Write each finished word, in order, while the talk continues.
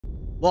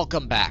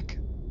Welcome back.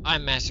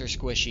 I'm Master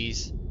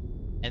Squishies,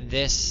 and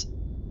this,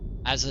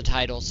 as the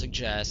title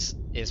suggests,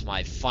 is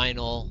my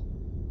final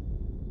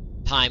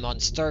time on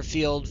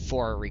Starfield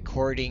for a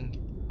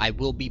recording. I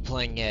will be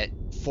playing it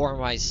for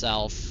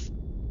myself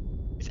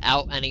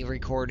without any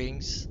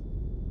recordings.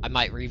 I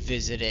might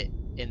revisit it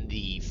in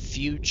the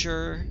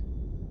future,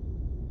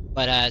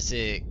 but as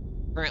it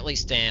currently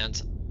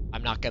stands,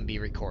 I'm not going to be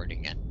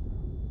recording it.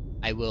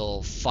 I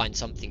will find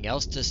something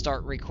else to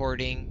start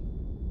recording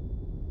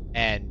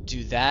and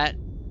do that,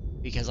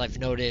 because I've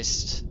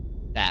noticed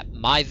that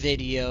my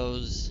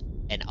videos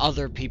and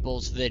other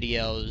people's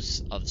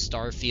videos of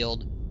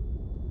Starfield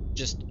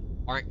just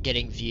aren't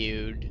getting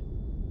viewed,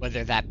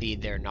 whether that be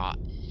they're not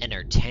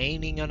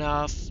entertaining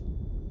enough,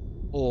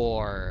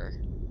 or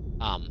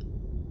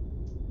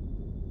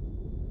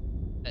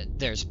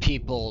there's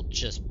people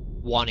just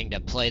wanting to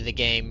play the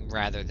game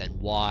rather than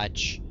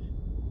watch.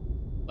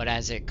 But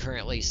as it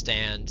currently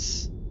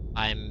stands,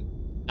 I'm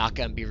not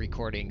going to be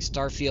recording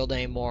Starfield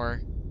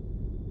anymore,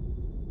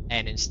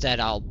 and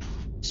instead I'll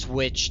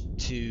switch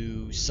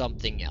to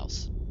something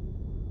else.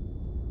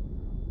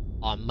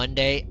 On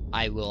Monday,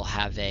 I will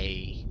have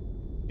a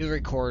new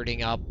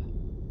recording up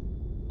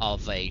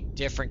of a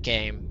different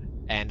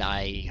game, and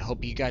I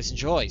hope you guys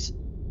enjoys.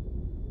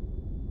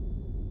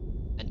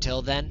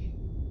 Until then,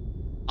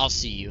 I'll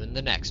see you in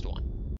the next one.